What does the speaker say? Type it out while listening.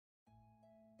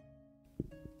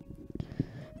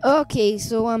Okay,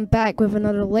 so I'm back with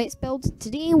another Let's Build.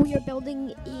 Today we are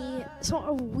building a sort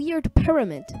of weird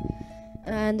pyramid.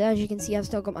 And as you can see, I've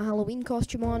still got my Halloween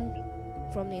costume on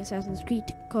from the Assassin's Creed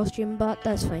costume, but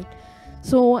that's fine.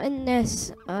 So in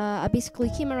this, I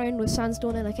basically came around with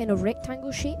sandstone in a kind of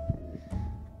rectangle shape.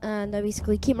 And I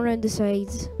basically came around the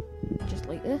sides just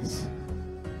like this.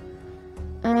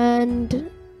 And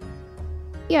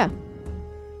yeah.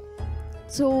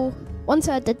 So once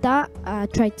I did that, I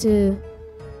tried to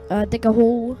dig a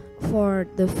hole for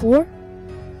the floor,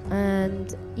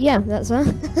 and yeah, that's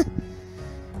that.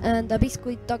 And I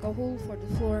basically dug a hole for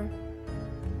the floor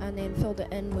and then filled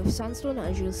it in with sandstone,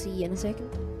 as you'll see in a second.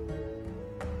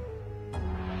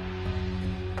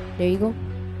 There you go.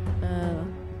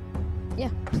 Yeah.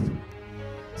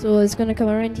 So it's gonna come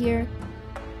around here,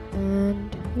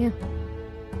 and yeah,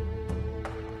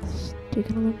 it's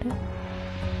taking a long time.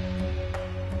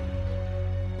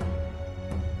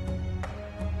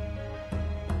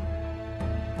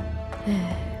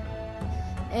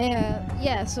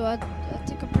 Yeah, so I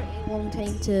took a pretty long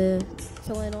time to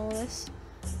fill in all this,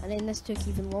 and then this took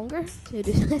even longer to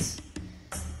do this.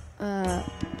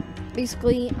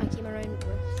 Basically, I came around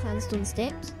with sandstone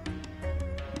steps.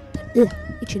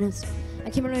 Itchiness. I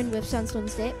came around with sandstone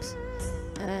steps,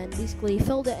 and basically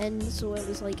filled it in so it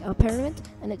was like a pyramid,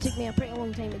 and it took me a pretty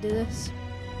long time to do this,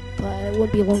 but it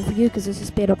won't be long for you because this is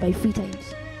sped up by 3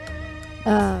 times.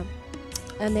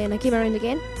 And then I came around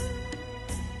again.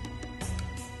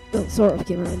 Well, sort of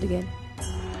came around again.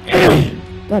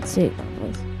 God's sake, that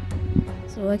voice.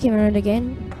 So I came around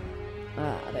again,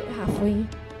 about halfway,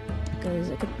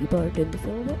 because I couldn't be bothered doing the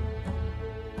full of it.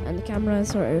 And the camera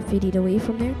sort of faded away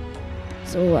from there.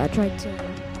 So I tried to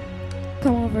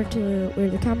come over to where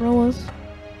the camera was.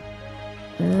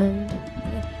 And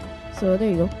yeah, so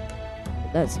there you go.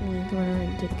 That's me coming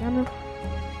around to the camera.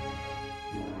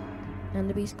 And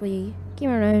I basically came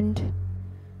around.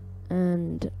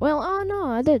 And, well, oh no,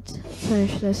 I did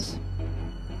finish this.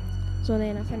 So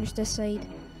then I finished this side.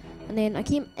 And then I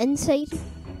came inside.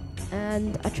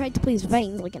 And I tried to place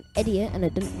vines like an idiot. And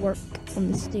it didn't work on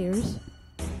the stairs.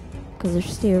 Because there's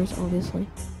stairs, obviously.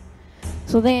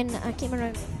 So then I came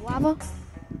around with lava.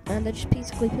 And I just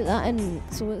basically put that in.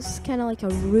 So it's kind of like a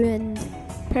ruined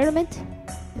pyramid.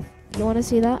 If you want to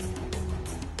say that.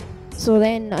 So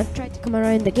then I tried to come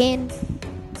around again.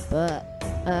 But,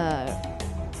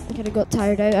 I kind of got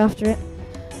tired out after it.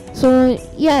 So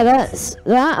yeah, that's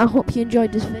that. I hope you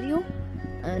enjoyed this video,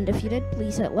 and if you did,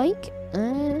 please hit like,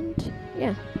 and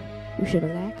yeah, you should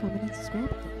like, comment, and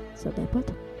subscribe. So that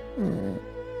button.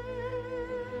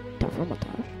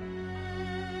 Montage.